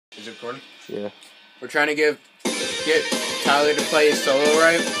Is it recording? Yeah. We're trying to get Tyler to play his solo,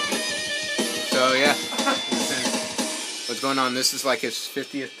 right? So yeah. What's going on? This is like his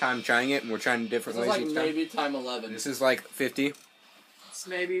 50th time trying it, and we're trying different ways each time. This is like maybe time 11. This is like 50. It's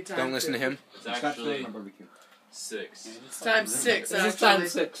maybe time. Don't listen to him. It's actually 6. It's time 6. This is time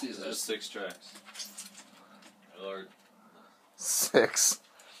 6. He There's says. 6 tracks. Lord. 6.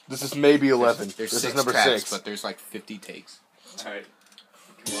 This is maybe 11. There's This 6 is number tracks, 6. but there's like 50 takes. Alright.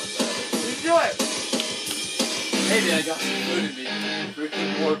 Come on, You do it. Maybe I got some food in me.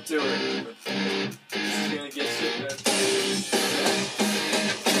 Freaking warp to it. This is gonna get shit done.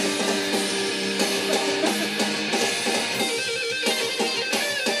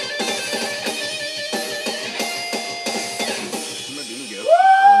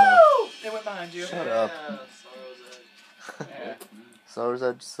 Woo! It went behind you. Shut up. Yeah. Sorrow's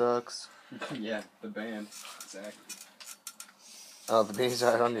Edge sucks. Yeah, the band. Exactly. Oh, the beans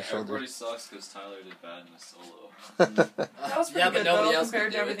are on your shoulder. Everybody sucks because Tyler did bad in the solo. That was pretty Yeah, but good nobody though, else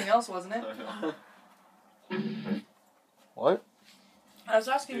compared could to do everything it. else, wasn't it? What? I was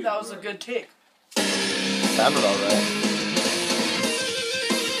asking if that was a good take. Sounded alright.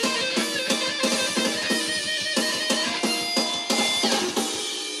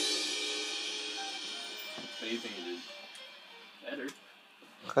 What do you think you did? Better.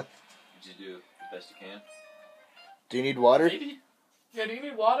 Did you do the best you can? Do you need water? Maybe. Yeah, do you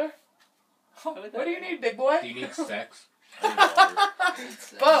need water? What do you need, big boy? Do you need sex? I need water.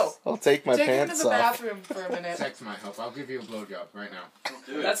 Bo, I'll take my take him to pants the off. bathroom for a minute. Sex might help. I'll give you a blowjob right now. Don't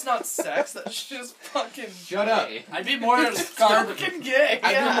do it. That's not sex, that's just fucking Shut up. I'd be more It's scarred. fucking gay.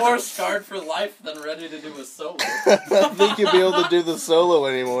 I'd yeah. be more scarred for life than ready to do a solo. I don't think you'll be able to do the solo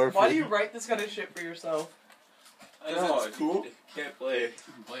anymore. Why do you write this kind of shit for yourself? I know, It's cool. You can't play.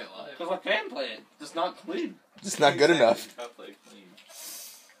 Play it live. Because I can play it, just not clean. Just not good enough. You can't play clean.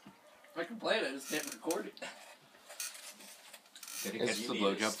 If I can play it, I just can't record it. Did it It's catch You the need a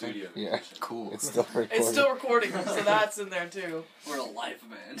blowjob thing? studio Yeah. musician. Cool. It's still recording. It's still recording, so that's in there too. We're a live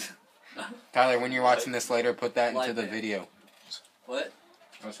band. Tyler, when you're watching this later, put that into Live the band. video. What?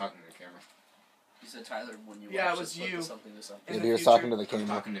 I was talking to the camera. You said Tyler when you Yeah, watched it was this, put you. something to something. In Yeah, the he was future. talking to the I'm camera.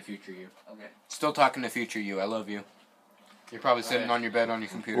 talking to future you. Okay. Still talking to future you. I love you. You're probably sitting Alright. on your bed on your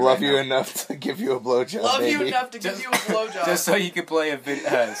computer. Love right you now. enough to give you a blowjob, Love baby. you enough to give you a blowjob. Just so you can play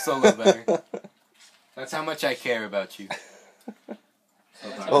a solo better. That's how much I care about you.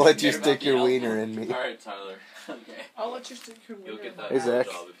 I'll let you Forget stick about your the wiener album. in me. Alright, Tyler. Okay. I'll let you stick your You'll wiener get in that Hey, my Zach.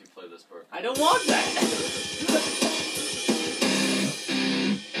 job if you play this part. I don't want that.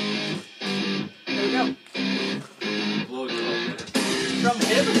 There we go. Blowjob. From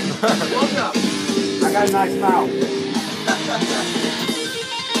him? Blowjob. I got a nice mouth.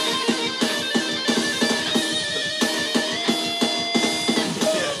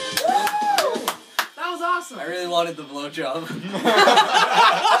 That was awesome. I really wanted the blowjob.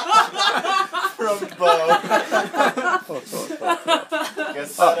 From Bo.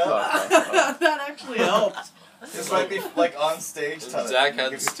 Guess that up. That actually helped. This might be like on stage. Tyler. Zach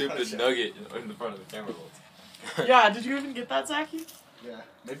had Give the me stupid punch it. nugget in the front of the camera. Yeah, did you even get that, Zachy? Yeah.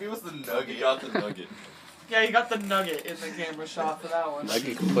 Maybe it was the He nugget. got the nugget. Yeah, you got the nugget in the camera shot for that one. Like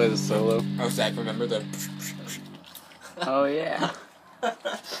you can play the solo. Oh, Zach, remember the... Oh, yeah. Alright,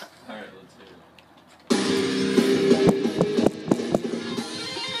 let's hear it.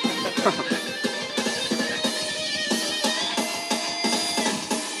 You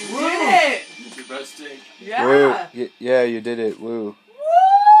did it! It's your best take. Yeah! Woo. Yeah, you did it. Woo.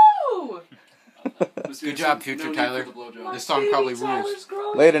 Woo! Good job, future No need Tyler. for the blowjob. This song probably rules. Tyler's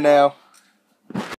growing. Later now.